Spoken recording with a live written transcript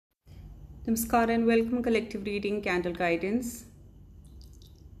नमस्कार and welcome collective reading candle guidance.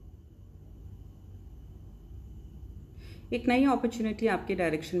 एक नई अपॉर्चुनिटी आपके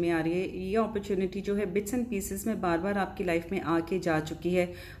डायरेक्शन में आ रही है। ये अपॉर्चुनिटी जो है बिट्स एंड पीसेस में बार बार आपकी लाइफ में आके जा चुकी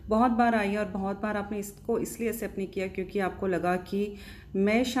है, बहुत बार आई है और बहुत बार आपने इसको इसलिए एक्सेप्ट नहीं किया क्योंकि आपको लगा कि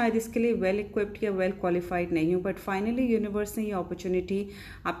मैं शायद इसके लिए वेल इक्विप्ड या वेल क्वालिफाइड नहीं हूँ। बट फाइनली यूनिवर्स ने ये अपॉर्चुनिटी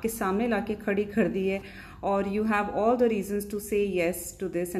आपके सामने लाके खड़ी कर दी है और you have all the reasons to say yes to this.